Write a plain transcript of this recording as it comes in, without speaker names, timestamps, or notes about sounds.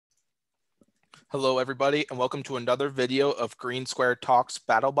Hello, everybody, and welcome to another video of Green Square Talks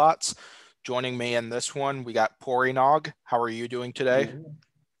Battlebots. Joining me in this one, we got Pory Nog. How are you doing today? Hello.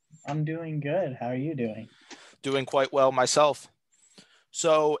 I'm doing good. How are you doing? Doing quite well myself.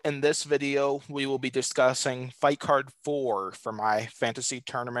 So in this video, we will be discussing Fight Card 4 for my fantasy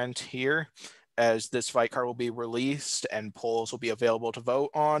tournament here, as this fight card will be released and polls will be available to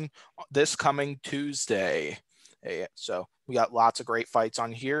vote on this coming Tuesday. So we got lots of great fights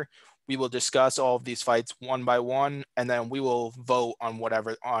on here. We will discuss all of these fights one by one, and then we will vote on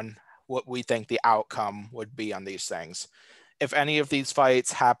what we think the outcome would be on these things. If any of these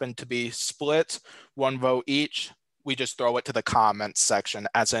fights happen to be split, one vote each, we just throw it to the comments section,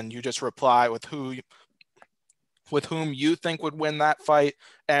 as in you just reply with whom you think would win that fight,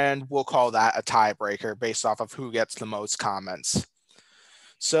 and we'll call that a tiebreaker based off of who gets the most comments.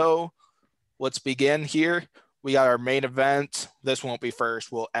 So let's begin here. We got our main event. This won't be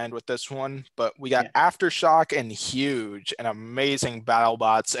first. We'll end with this one. But we got Aftershock and Huge, an amazing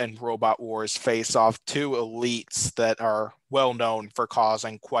BattleBots and Robot Wars face off, two elites that are well known for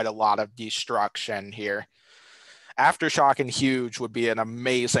causing quite a lot of destruction here. Aftershock and Huge would be an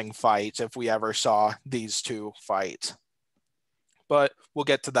amazing fight if we ever saw these two fight. But we'll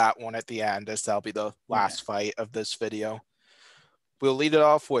get to that one at the end, as that'll be the last fight of this video. We'll lead it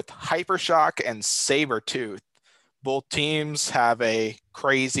off with Hypershock and Sabretooth. Both teams have a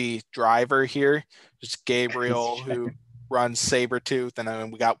crazy driver here. Just Gabriel, who runs Sabretooth, and then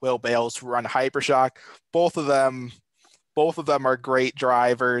we got Will Bales, who run Hypershock. Both of them are great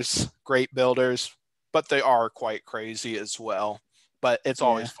drivers, great builders, but they are quite crazy as well. But it's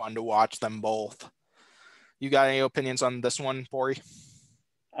always fun to watch them both. You got any opinions on this one, Pory?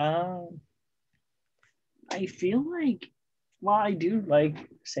 I feel like, well, I do like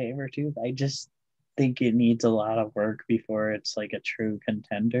Sabretooth. I just think it needs a lot of work before it's like a true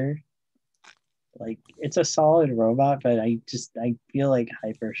contender. Like, it's a solid robot, but I feel like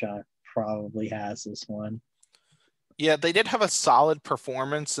Hypershock probably has this one. Yeah, they did have a solid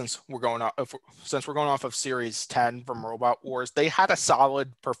performance since we're going off of Series 10 from Robot Wars. They had a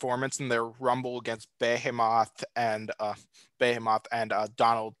solid performance in their rumble against Behemoth and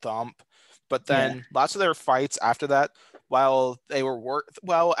Donald Thump. But then lots of their fights after that, while they were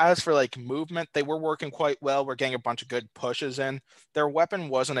as for like movement, they were working quite well. We're getting a bunch of good pushes in. Their weapon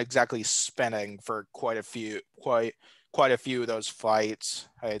wasn't exactly spinning for quite a few of those fights.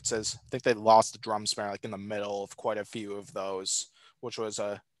 It says I think they lost the drum spinner like in the middle of quite a few of those, which was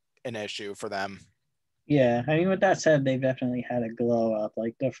an issue for them. Yeah, I mean, with that said, they've definitely had a glow up.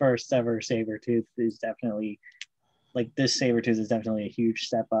 Like the first ever Sabretooth is definitely like this Sabretooth is definitely a huge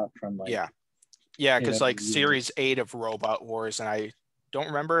step up from like because like Series 8 of Robot Wars, and I don't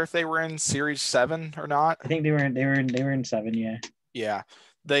remember if they were in Series 7 or not. I think they were in 7, yeah. Yeah.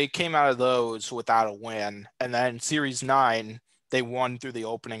 They came out of those without a win. And then Series 9, they won through the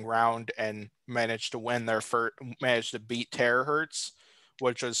opening round and managed to beat Terahertz,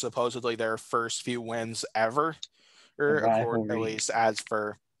 which was supposedly their first few wins ever, or at least as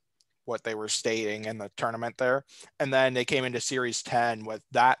for what they were stating in the tournament there. And then they came into Series 10 with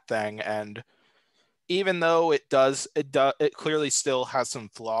that thing, and even though it clearly still has some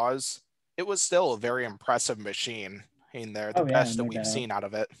flaws, it was still a very impressive machine in there, the best that we've seen out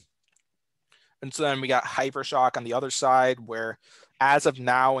of it. And so then we got Hypershock on the other side, where as of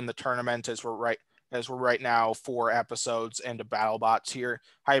now in the tournament, as we're right now 4 episodes into BattleBots here,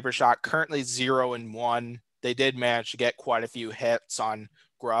 Hypershock currently 0-1. They did manage to get quite a few hits on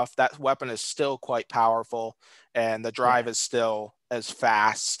Gruff. That weapon is still quite powerful, and the drive is still as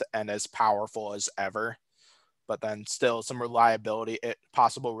fast and as powerful as ever. But then still some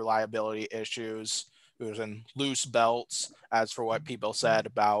possible reliability issues. It was in loose belts, as for what people said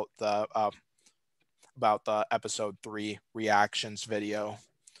about the episode 3 reactions video.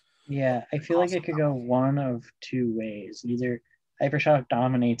 Yeah, I feel like it could go one of two ways. Either Hypershock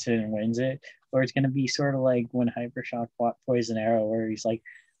dominates it and wins it, or it's going to be sort of like when Hypershock fought Poison Arrow, where he's like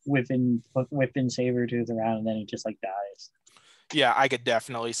whipping Sabretooth around and then he just like dies. Yeah, I could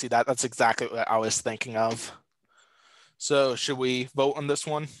definitely see that. That's exactly what I was thinking of. So should we vote on this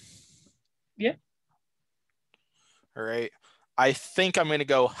one? Yeah. All right. I think I'm going to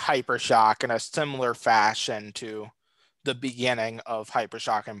go Hypershock in a similar fashion to the beginning of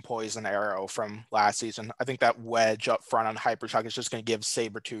Hypershock and Poison Arrow from last season. I think that wedge up front on Hypershock is just going to give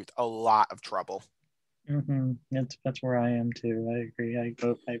Sabretooth a lot of trouble. Mm-hmm. That's where I am too. I agree. I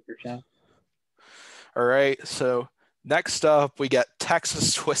vote Hypershock. All right. So next up, we get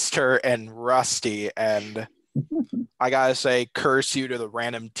Texas Twister and Rusty. And I got to say, curse you to the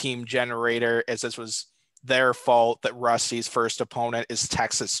random team generator, as this was their fault that Rusty's first opponent is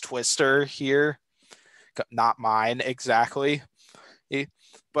Texas Twister here. not mine exactly.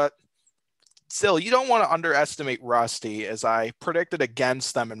 But still, you don't want to underestimate Rusty, as I predicted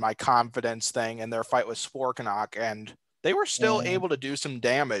against them in my confidence thing in their fight with Sporknock, and they were still Yeah, able to do some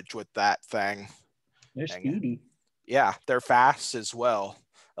damage with that thing. they're And speedy. yeah, they're fast as well.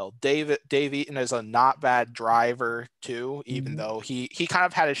 Well, Dave Eaton is a not bad driver too, even Hmm. though he kind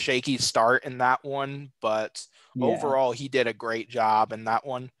of had a shaky start in that one, but Yeah, overall he did a great job in that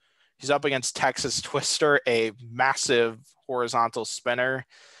one. He's up against Texas Twister, a massive horizontal spinner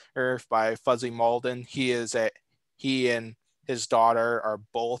by Fuzzy Malden. He and his daughter are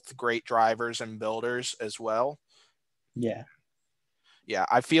both great drivers and builders as well. yeah. Yeah,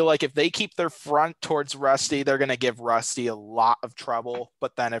 I feel like if they keep their front towards Rusty, they're going to give Rusty a lot of trouble.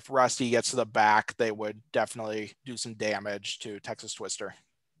 But then if Rusty gets to the back, they would definitely do some damage to Texas Twister.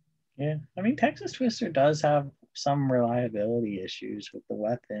 Yeah, I mean Texas Twister does have some reliability issues with the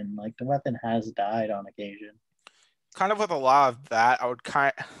weapon. Like the weapon has died on occasion. Kind of with a lot of that, I would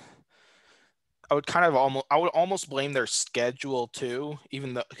almost blame their schedule too,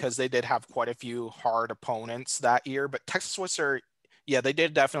 even though because they did have quite a few hard opponents that year. But Texas Twister, yeah, they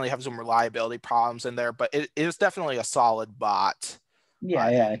did definitely have some reliability problems in there, but it is definitely a solid bot. Yeah,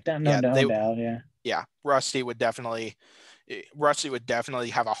 yeah, And no, yeah, no doubt. Yeah, yeah, Rusty would definitely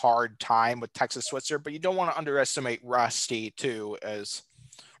have a hard time with Texas Switzer, but you don't want to underestimate Rusty too, as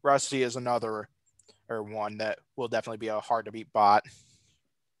Rusty is another or one that will definitely be a hard to beat bot.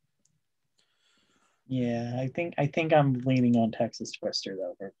 yeah. I think I'm leaning on Texas Twister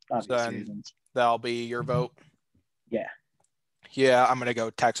though for So obvious then reasons. that'll be your vote. Yeah, Yeah, I'm gonna go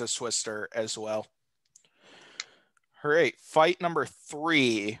Texas Twister as well. All right, fight number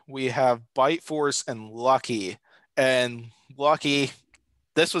 3. We have Bite Force and Lucky. And Lucky,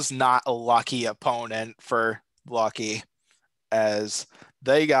 this was not a lucky opponent for Lucky, as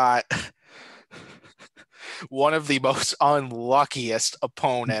they got one of the most unluckiest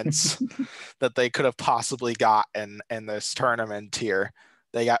opponents that they could have possibly gotten in this tournament here.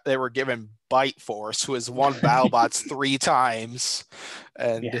 They were given Bite Force, who has won Battlebots 3 times. yeah.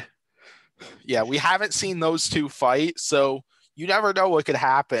 And yeah, we haven't seen those two fight, so you never know what could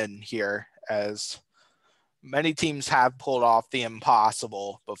happen here, as many teams have pulled off the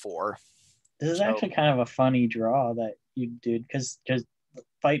impossible before. This is So actually kind of a funny draw that you did because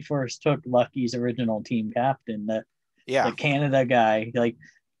Fight Force took Lucky's original team captain, the yeah, Canada guy. Like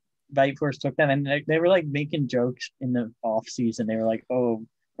Fight Force took that, and they were like making jokes in the off season. They were like, "Oh,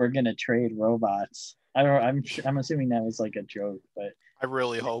 we're gonna trade robots." I don't. I'm assuming that was like a joke, but I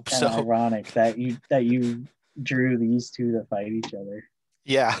really hope kind of so. ironic that you drew these two to fight each other.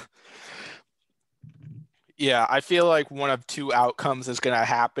 Yeah. Yeah, I feel like one of two outcomes is going to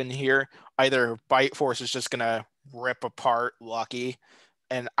happen here. Either Bite Force is just going to rip apart Lucky,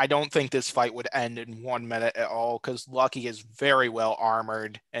 and I don't think this fight would end in 1 minute at all, because Lucky is very well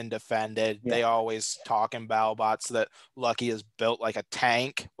armored and defended. Yeah, They always talk in BattleBots that Lucky is built like a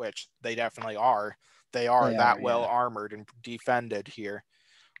tank, which they definitely are. They are they are. that well Yeah, armored and defended here.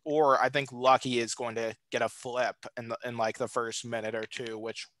 Or I think Lucky is going to get a flip in like the first minute or two,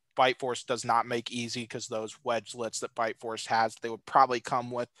 which Bite Force does not make easy, because those wedgelets that Bite Force has, they would probably come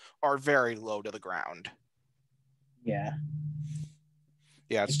with, are very low to the ground. yeah.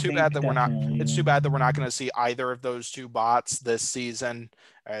 Yeah, I it's too bad think that we're not. definitely. It's too bad that we're not going to see either of those two bots this season,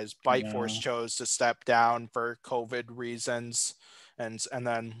 as Bite Force No. chose to step down for COVID reasons, and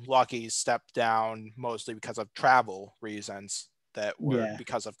then Lucky stepped down mostly because of travel reasons that were Yeah.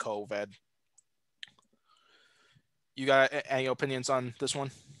 because of COVID. You got any opinions on this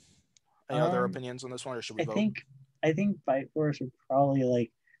one? Any other Um, opinions on this one, or should we I vote? think I think Bite Force would probably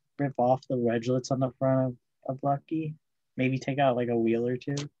like rip off the wedgelets on the front of Lucky. Maybe take out like a wheel or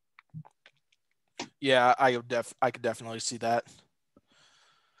two. Yeah, I could definitely see that.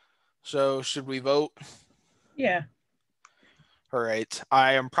 So should we vote? Yeah. All right.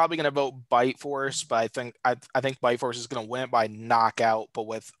 I am probably going to vote Bite Force, but I think Bite Force is going to win it by knockout, but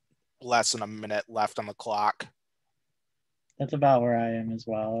with less than a minute left on the clock. That's about where I am as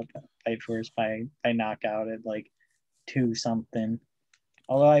well. Bite Force by knockout at like 2 something.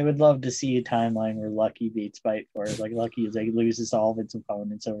 Although I would love to see a timeline where Lucky beats Bite Force. Like Lucky is like loses all of its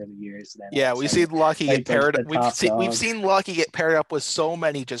opponents over the years. Then all of Yeah, a we see sudden Lucky get Bite Force paired. the top We've dog. seen Lucky get paired up with so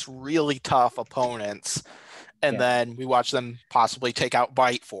many just really tough opponents, and Yeah. then we watch them possibly take out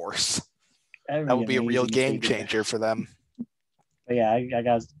Bite Force. That'd That be would be a real amazing if they game did that. changer for them. But yeah, I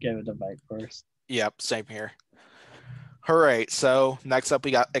gotta give it to Bite Force. Yep, same here. All right, so next up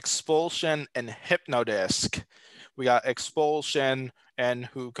we got Expulsion and Hypnodisc. We got Expulsion, and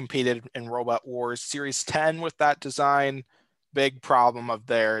who competed in Robot Wars Series 10 with that design. big problem of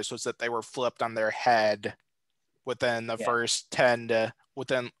theirs was that they were flipped on their head within the Yeah. first 10 to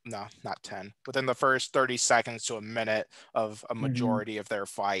within no not 10 within the first 30 seconds to a minute of a Hmm. majority of their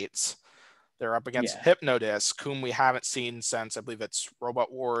fights. They're up against Yeah. Hypnodisc, whom we haven't seen since I believe it's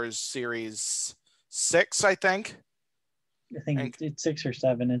Robot Wars Series 6, I think. I think it's 6 or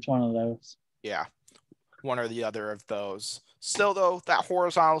 7. It's one of those. Yeah, one or the other of those. Still, though, that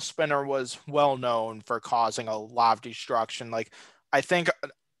horizontal spinner was well known for causing a lot of destruction. Like, I think,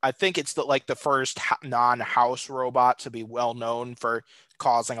 I think it's the first non-house robot to be well known for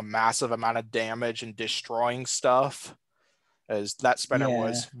causing a massive amount of damage and destroying stuff, as that spinner Yeah.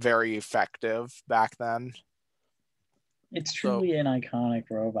 was very effective back then. It's So truly an iconic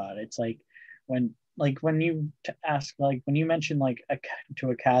robot. It's when you ask, like when you mention like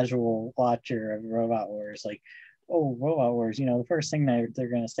to a casual watcher of Robot Wars, like, oh, Robot Wars, the first thing they're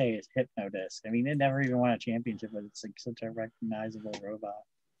gonna say is Hypnodisc. I mean, it never even won a championship, but it's like such a recognizable robot.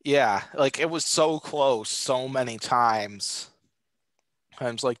 yeah, like it was so close so many times.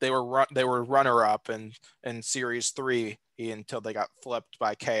 Times like they were runner up in Series 3 until they got flipped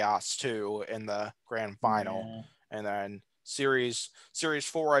by Chaos 2 in the grand final, Yeah, and then Series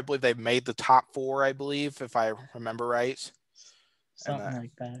 4 I believe they made the top 4, I believe, if I remember right, and something then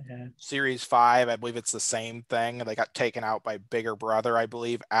like that. Yeah, Series 5 I believe it's the same thing. They got taken out by Bigger Brother, I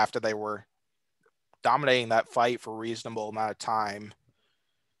believe, after they were dominating that fight for a reasonable amount of time.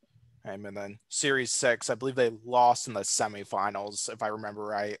 And then Series 6 I believe they lost in the semifinals, if I remember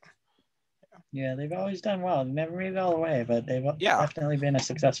right. yeah, they've always done well. They never made it all the way, but they've Yeah, definitely been a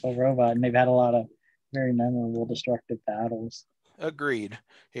successful robot, and they've had a lot of very memorable destructive battles. agreed.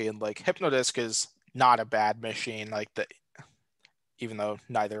 And like Hypnodisc is not a bad machine, like the even though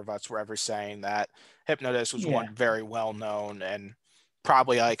neither of us were ever saying that. Hypnodisc was Yeah, one very well known and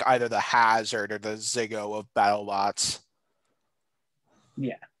probably like either the Hazard or the Ziggo of Battlebots.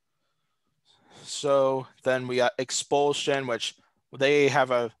 yeah, So then we got Expulsion, which they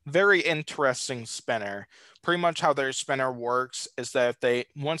have a very interesting spinner. Pretty much how their spinner works is that if they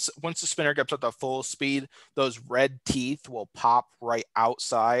once the spinner gets up to full speed, those red teeth will pop right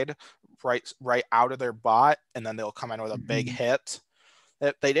outside, right out of their bot, and then they'll come in with a big hmm, hit.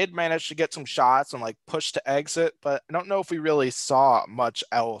 They did manage to get some shots and like push to exit, but I don't know if we really saw much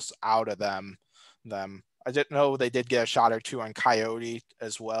else out of them. I didn't know they did get a shot or two on Coyote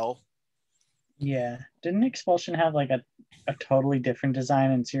as well. yeah. Didn't Expulsion have like a totally different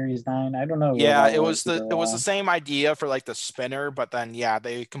design in Series 9? I don't know Yeah, Robot Wars super it was the well. same idea for like the spinner, but then yeah,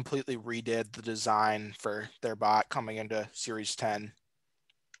 they completely redid the design for their bot coming into Series 10.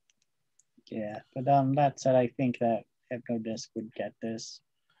 Yeah, but that said, I think that Hypnodisc would get this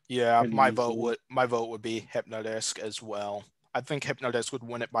Yeah, pretty easily. my vote would be Hypnodisc as well. I think Hypnodisc would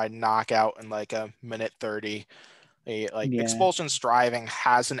win it by knockout in like a minute 30. Like Yeah, Expulsion's driving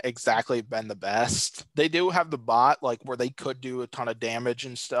hasn't exactly been the best. They do have the bot like where they could do a ton of damage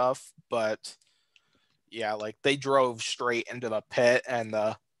and stuff, but yeah, like they drove straight into the pit and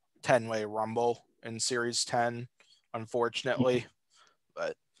the 10-way rumble in Series 10, yeah, unfortunately.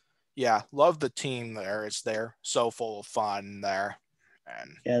 But yeah, love the team there. They're so full of fun there.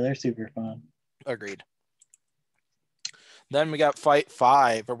 And yeah. They're super fun. agreed. Then we got Fight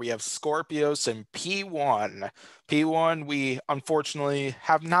 5, where we have Scorpios and P1. P1, we unfortunately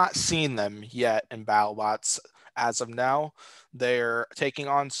have not seen them yet in BattleBots as of now. They're taking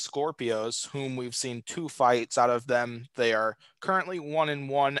on Scorpios, whom we've seen 2 fights out of them. They are currently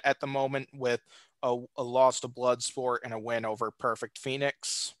 1-1 at the moment with a loss to Bloodsport and a win over Perfect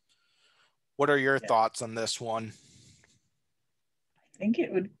Phoenix. What are your Yeah, thoughts on this one? I think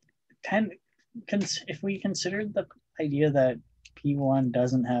it would tend if we considered the idea that P1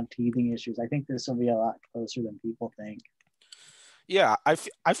 doesn't have teething issues. I think this will be a lot closer than people think. Yeah, I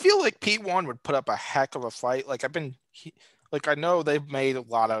feel like P1 would put up a heck of a fight. Like I know they've made a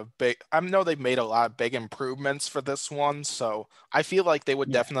lot of big improvements for this one, so I feel like they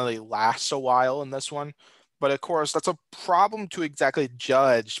would Yeah, definitely last a while in this one. But of course, that's a problem to exactly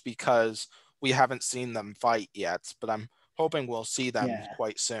judge because we haven't seen them fight yet, but I'm hoping we'll see them yeah.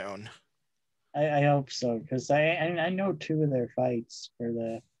 quite soon. I hope so because I know 2 of their fights for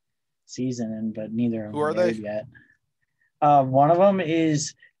the season, and but neither of Who them are they? aired yet. One of them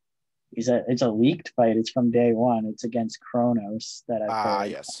is it's a leaked fight. It's from day one. It's against Kronos that I've Ah,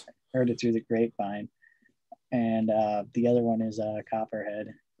 heard. yes. Heard it through the grapevine. And the other one is Copperhead,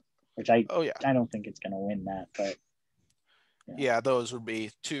 which Oh yeah. I don't think it's gonna win that, but Yeah, those would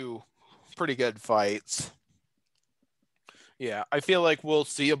be 2 pretty good fights. Yeah, I feel like we'll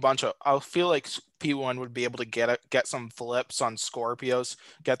see a bunch of. I feel like P1 would be able to get some flips on Scorpios,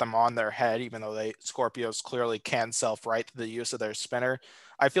 get them on their head, even though Scorpios clearly can self-right to the use of their spinner.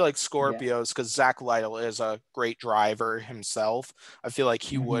 I feel like Yeah. Scorpios, because Zach Lytle is a great driver himself, I feel like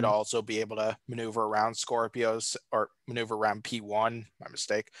he would Mm-hmm. also be able to maneuver around Scorpios or maneuver around P1, my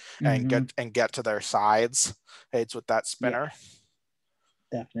mistake, and Mm-hmm. get to their sides. Aids with that Yeah, spinner.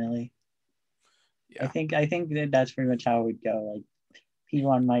 definitely. Yeah. I think that that's pretty much how it would go. Like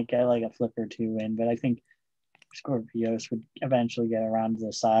P1 might get like a flip or two in, but I think Scorpios would eventually get around to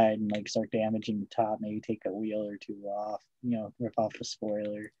the side and like start damaging the top, maybe take a wheel or two off, rip off the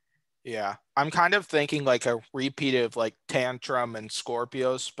spoiler. Yeah, I'm kind of thinking like a repeat of like Tantrum and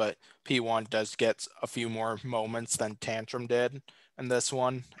Scorpios, but P1 does get a few more moments than Tantrum did in this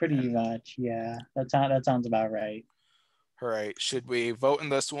one. Pretty And much, yeah. That sounds about right. all right, should we vote in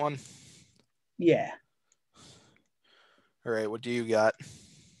this one? Yeah. All right, what do you got?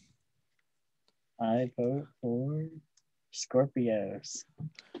 I vote for Scorpios.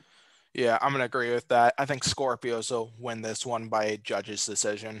 Yeah, I'm gonna agree with that. I think Scorpios will win this one by a judge's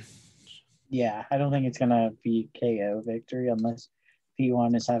decision. Yeah, I don't think it's gonna be KO victory unless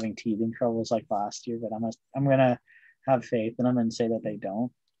P1 is having teething troubles like last year, but I'm gonna have faith in them and say that they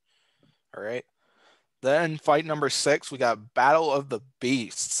don't. All right. Then fight number 6, we got Battle of the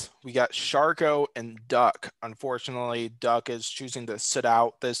Beasts. We got Sharko and Duck. Unfortunately, Duck is choosing to sit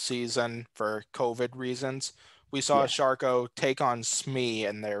out this season for COVID reasons. We saw Yeah. Sharko take on Smee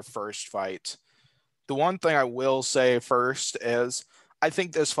in their first fight. The one thing I will say first is I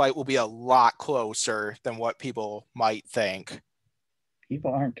think this fight will be a lot closer than what people might think.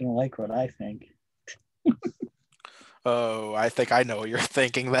 People aren't gonna like what I think. Oh, I think I know what you're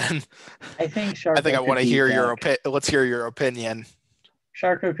thinking then. I think I think I Sharko want could to beat hear your Duck. opinion. Let's hear your opinion.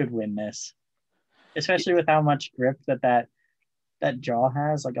 Sharko could win this, especially with how much grip that jaw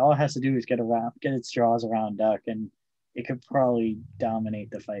has. Like all it has to do is get its jaws around Duck, and it could probably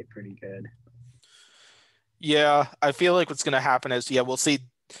dominate the fight pretty good. Yeah, I feel like what's going to happen is, yeah, we'll see.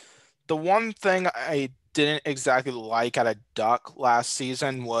 The one thing I didn't exactly like out of Duck last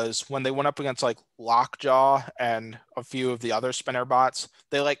season was when they went up against like Lockjaw and a few of the other spinner bots,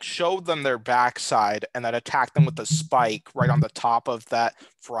 they like showed them their backside and then attacked them with the spike right on the top of that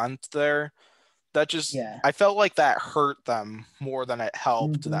front there. That just, Yeah. I felt like that hurt them more than it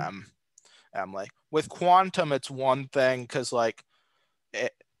helped Mm-hmm. them. Like with Quantum, it's one thing because like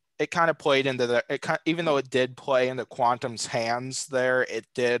it it kind of played into even though it did play into Quantum's hands there, it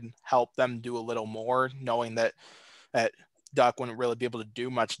did help them do a little more, knowing that Duck wouldn't really be able to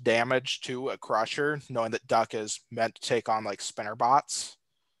do much damage to a Crusher, knowing that Duck is meant to take on like spinner bots.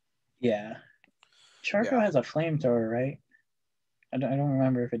 Yeah. Sharko Yeah. has a flamethrower, right? I don't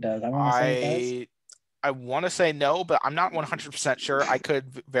remember if it does. I want to say it does. I I want to say no, but I'm not 100% sure. I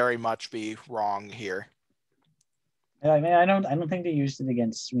could very much be wrong here. I mean, I don't think they used it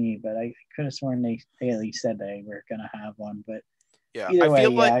against me, but I could have sworn they at least said they were gonna have one. But Yeah, either way,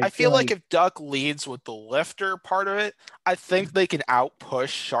 yeah, I I feel feel like like if Duck leads with the lifter part of it, I think they can outpush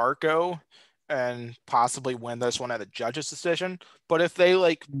Sharko and possibly win this one at a judge's decision. But if they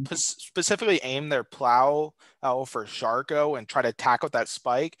like specifically aim their plow for Sharko and try to attack with that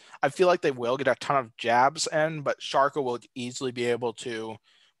spike, I feel like they will get a ton of jabs in, but Sharko will easily be able to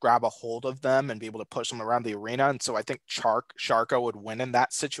grab a hold of them and be able to push them around the arena. And so I think Sharko would win in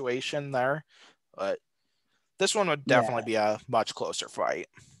that situation there. But this one would definitely yeah, be a much closer fight.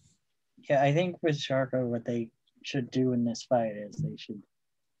 yeah, I think with Sharko, what they should do in this fight is they should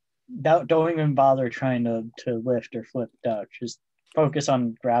don't even bother trying to lift or flip Duck. Just focus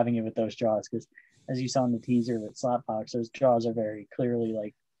on grabbing it with those jaws because as you saw in the teaser with Slapbox, those jaws are very clearly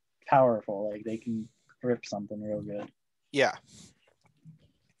like powerful. Like they can grip something real good. Yeah.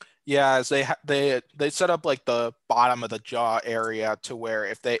 Yeah, as they set up like the bottom of the jaw area to where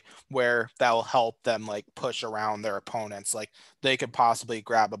if they where that'll help them like push around their opponents. Like they could possibly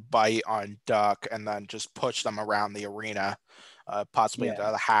grab a bite on Duck and then just push them around the arena, possibly into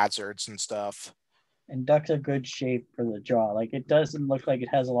Yeah. the hazards and stuff. And Duck's a good shape for the jaw. Like it doesn't look like it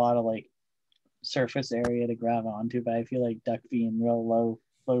has a lot of like surface area to grab onto, but I feel like Duck being real low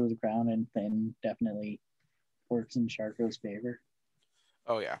to the ground and thin definitely works in Sharko's favor.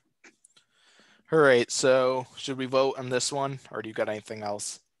 Oh yeah. All right, so should we vote on this one, or do you got anything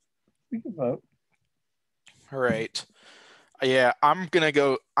else? We can vote. All right. Yeah,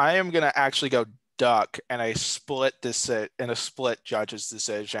 I am gonna actually go Duck and a split judge's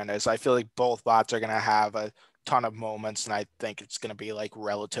decision, as I feel like both bots are gonna have a ton of moments, and I think it's gonna be like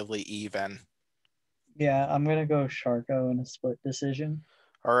relatively even. Yeah, I'm gonna go Sharko in a split decision.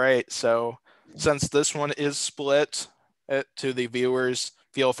 All right, so since this one is split to the viewers,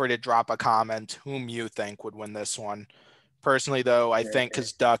 feel free to drop a comment whom you think would win this one. Personally, though, I think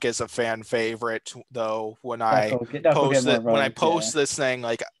because Duck is a fan favorite, though, when I Duck will get more votes, when I post this thing,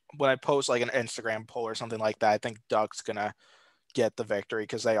 like when I post like an Instagram poll or something like that, I think Duck's gonna get the victory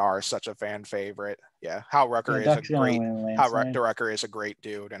because they are such a fan favorite. Yeah, Hal Rucker is a great Rucker is a great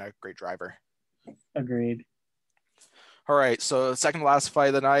dude and a great driver. Agreed. All right, so the second to last fight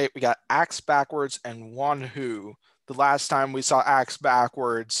of the night, we got Axe Backwards and Won-Hoo. The last time we saw Axe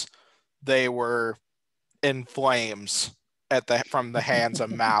Backwards, they were in flames from the hands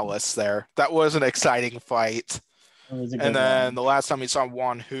of Malice there. That was an exciting fight. And then the last time we saw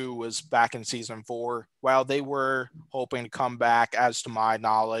Won-Hoo was back in season 4. While they were hoping to come back, as to my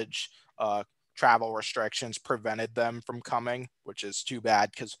knowledge, travel restrictions prevented them from coming, which is too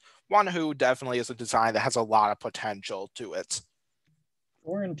bad because Won-Hoo definitely is a design that has a lot of potential to it.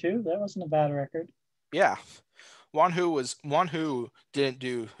 4-2, that wasn't a bad record. Yeah. Won-Hoo didn't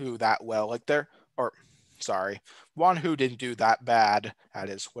do that well. Won-Hoo didn't do that bad. That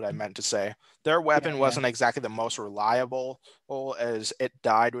is what I meant to say. Their weapon wasn't exactly the most reliable, as it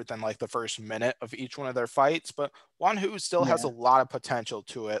died within like the first minute of each one of their fights. But Won-Hoo still has a lot of potential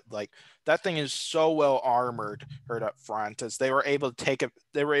to it. Like that thing is so well armored up front, as they were able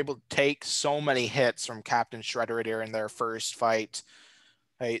to take so many hits from Captain Shredder in their first fight.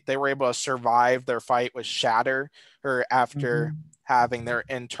 They were able to survive their fight with Shatter, or after having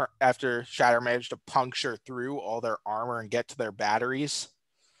after Shatter managed to puncture through all their armor and get to their batteries.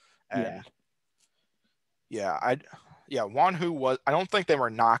 And Won-Hoo was, I don't think they were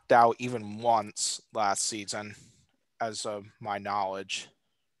knocked out even once last season, as of my knowledge.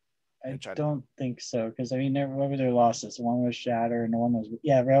 I don't think so, because I mean, what were their losses? One was Shatter, and one was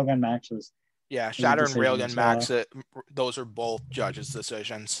Railgun Max was. Yeah, Shatter and Railgun Max. Those are both judges'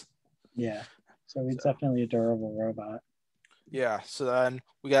 decisions. Yeah, so it's definitely a durable robot. Yeah, so then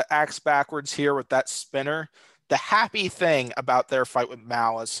we got Axe Backwards here with that spinner. The happy thing about their fight with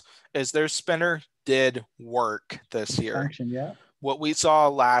Malice is their spinner did work this year. Function, yeah. What we saw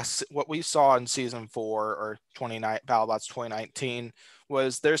in season 4 or Battlebots 2019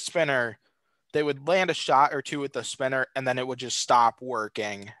 was their spinner. They would land a shot or two with the spinner, and then it would just stop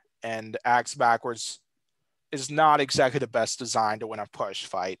working. And Axe Backwards is not exactly the best design to win a push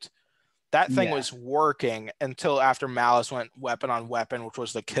fight. That thing was working until after Malice went weapon on weapon, which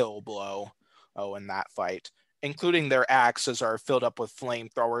was the kill blow in that fight. Including their axes are filled up with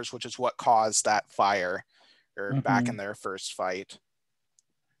flamethrowers, which is what caused that fire back in their first fight.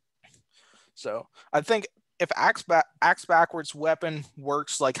 So I think if Axe Backwards weapon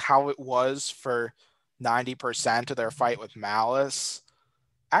works like how it was for 90% of their fight with Malice,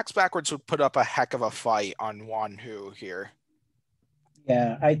 Axe Backwards would put up a heck of a fight on Won-Hoo here.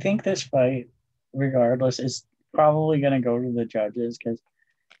 Yeah, I think this fight, regardless, is probably going to go to the judges, because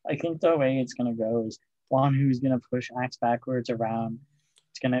I think the way it's going to go is Won-Hoo's going to push Axe Backwards around.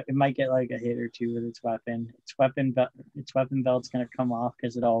 It might get like a hit or two with its weapon. Its weapon belt's going to come off,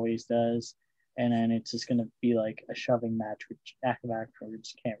 because it always does. And then it's just going to be like a shoving match, which Axe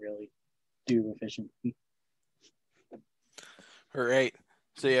Backwards can't really do efficiently. All right.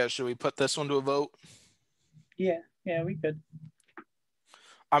 So yeah, should we put this one to a vote? Yeah, we could.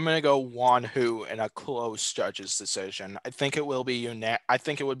 I'm gonna go Won-Hoo in a close judge's decision. I think it will be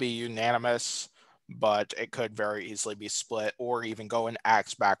unanimous, but it could very easily be split or even go in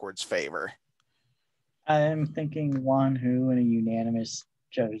Axe Backwards' favor. I'm thinking Won-Hoo in a unanimous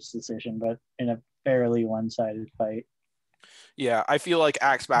judge's decision, but in a fairly one-sided fight. Yeah, I feel like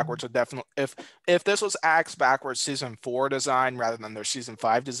Axe Backwards would definitely, if this was Axe Backwards season 4 design rather than their season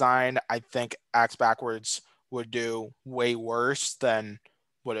 5 design, I think Axe Backwards would do way worse than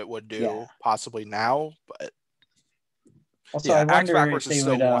what it would do possibly now. But also, I wonder if they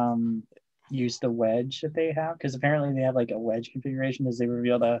would use the wedge that they have, because apparently they have like a wedge configuration, as they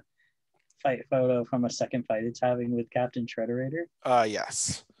revealed a fight photo from a second fight it's having with Captain Shredder.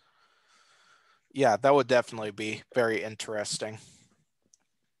 Yes. Yeah, that would definitely be very interesting.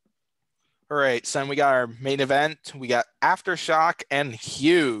 All right, so then we got our main event. We got Aftershock and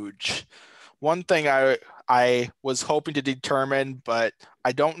Huge. One thing I was hoping to determine, but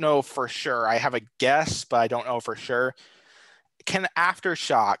I don't know for sure. I have a guess, but I don't know for sure. Can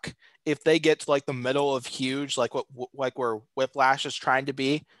Aftershock, if they get to like the middle of Huge, like where Whiplash is trying to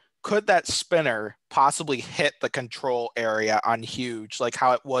be, could that spinner possibly hit the control area on Huge, like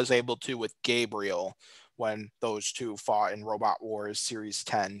how it was able to with Gabriel when those two fought in Robot Wars Series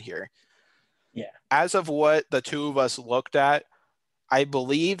 10 here? Yeah. As of what the two of us looked at, I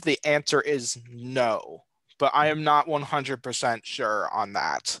believe the answer is no, but I am not 100% sure on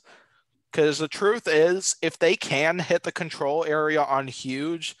that. Because the truth is, if they can hit the control area on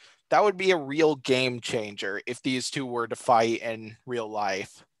Huge, that would be a real game changer if these two were to fight in real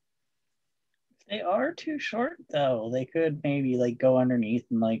life. They are too short though. They could maybe like go underneath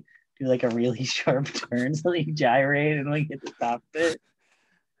and like do like a really sharp turn so they gyrate and like hit the top bit.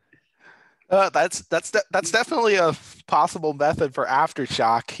 That's definitely a possible method for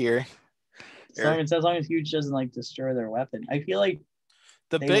aftershock here. As long as Huge doesn't like destroy their weapon. I feel like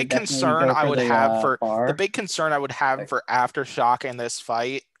The they would big definitely concern go I for would the have for the bar. big concern I would have for aftershock in this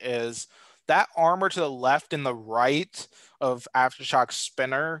fight is that armor to the left and the right of aftershock's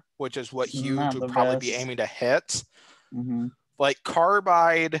spinner, which is what Huge Not would the probably be best. aiming to hit. Mm-hmm. Like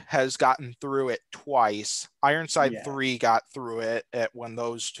Carbide has gotten through it twice. Ironside Yeah. 3 got through it when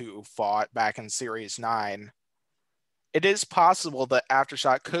those two fought back in Series 9. It is possible that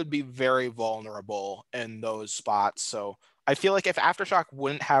Aftershock could be very vulnerable in those spots. So I feel like if Aftershock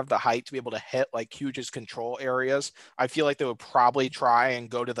wouldn't have the height to be able to hit like Huge's control areas, I feel like they would probably try and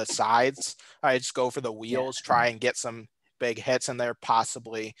go to the sides. I just go for the Yeah. wheels, try and get some big hits in there,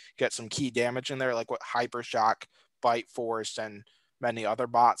 possibly get some key damage in there, like what Hypershock, Bite Force, and many other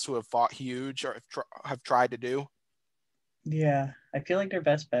bots who have fought Huge or have tried to do. Yeah. I feel like their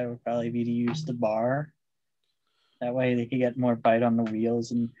best bet would probably be to use the bar. That way they could get more bite on the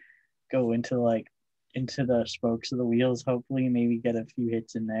wheels and go into the spokes of the wheels, hopefully, maybe get a few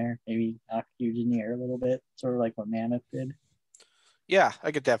hits in there, maybe knock Huge in the air a little bit, sort of like what Mammoth did. Yeah,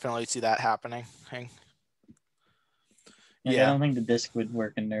 I could definitely see that happening. Like, I Yeah, don't think the disc would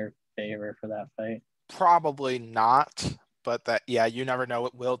work in their favor for that fight. probably not. But that, yeah, you never know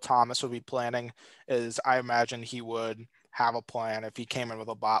what Will Thomas would be planning. Is I imagine he would have a plan if he came in with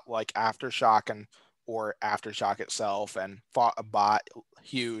a bot like Aftershock and or Aftershock itself and fought a bot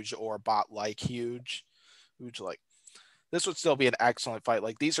Huge or a bot like Huge like this would still be an excellent fight.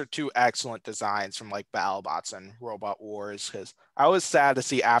 Like these are two excellent designs from like Battlebots and Robot Wars. Because I was sad to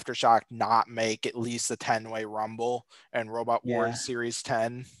see Aftershock not make at least the 10-way Rumble and Robot Yeah. Wars Series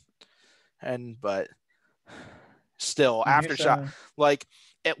 10. And but still And here's Aftershock, a like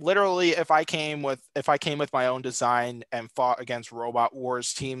it literally, if I came with my own design and fought against Robot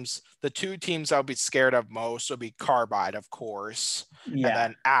Wars teams, the two teams I would be scared of most would be Carbide, of course, and yeah.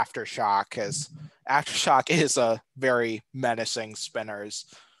 then Aftershock, because Aftershock is a very menacing spinners.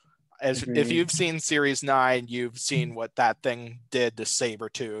 As if Agreed. you've seen Series 9, you've seen what that thing did to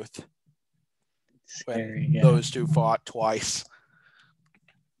Sabretooth when Scary, yeah. those two fought twice.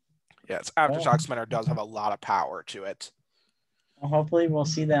 Yes, Well, Aftershock Spinner does have a lot of power to it. hopefully we'll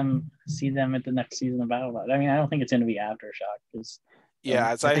see them at the next season of Battlebot. I mean, I don't think it's going to be Aftershock because Yeah,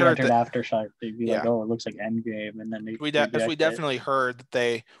 as if I they heard entered that, Aftershock, they'd be like, yeah, "Oh, it looks like Endgame," and then they as we reject it. definitely heard that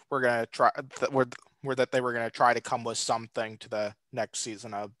they were gonna try that they were gonna try to come with something to the next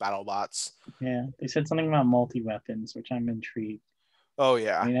season of BattleBots. Yeah, they said something about multi weapons, which I'm intrigued. Oh I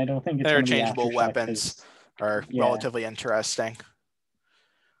yeah, mean, I don't think it's going to be interchangeable Aftershock weapons because, are yeah, relatively interesting.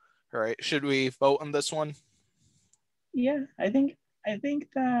 All right, should we vote on this one? yeah, I think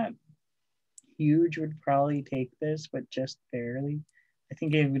that Huge would probably take this, but just barely. I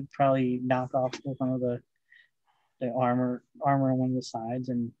think it would probably knock off some of the armor on one of the sides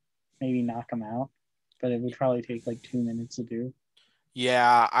and maybe knock them out. But it would probably take like 2 minutes to do.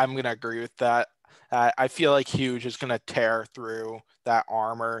 Yeah, I'm gonna agree with that. I feel like Huge is gonna tear through that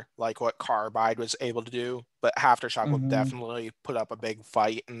armor like what Carbide was able to do, but Aftershock will Mm-hmm. definitely put up a big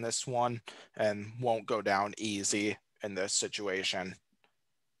fight in this one and won't go down easy in this situation.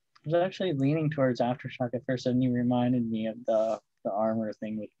 I was actually leaning towards Aftershock at first, and you reminded me of the armor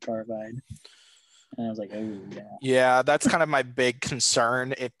thing with Carbide, and I was like, oh yeah, Yeah, that's kind of my big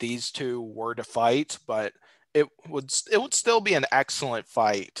concern if these two were to fight, but it would still be an excellent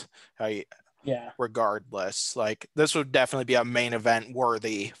fight. yeah, Regardless. Like this would definitely be a main event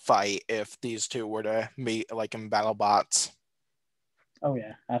worthy fight if these two were to meet like in BattleBots. oh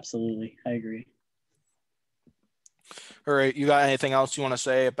yeah, absolutely, I agree. All right, you got anything else you want to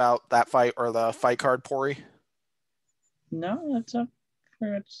say about that fight or the fight card, Pory? No, that's up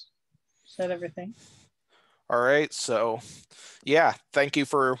for it's said everything. All right, so yeah, thank you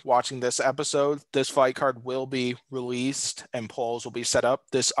for watching this episode. This fight card will be released and polls will be set up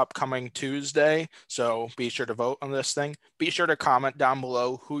this upcoming Tuesday. So be sure to vote on this thing. Be sure to comment down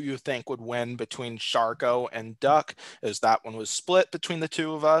below who you think would win between Sharko and Duck, as that one was split between the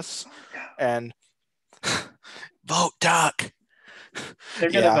two of us. And vote Duck.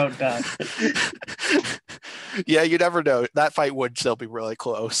 They're gonna Yeah. vote Duck. Yeah, you never know. That fight would still be really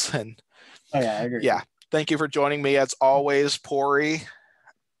close. And Oh yeah, I agree. yeah, thank you for joining me as always, Pory.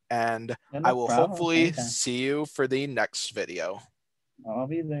 And Yeah, I no will problem. hopefully Anytime. see you for the next video. I'll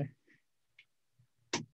be there.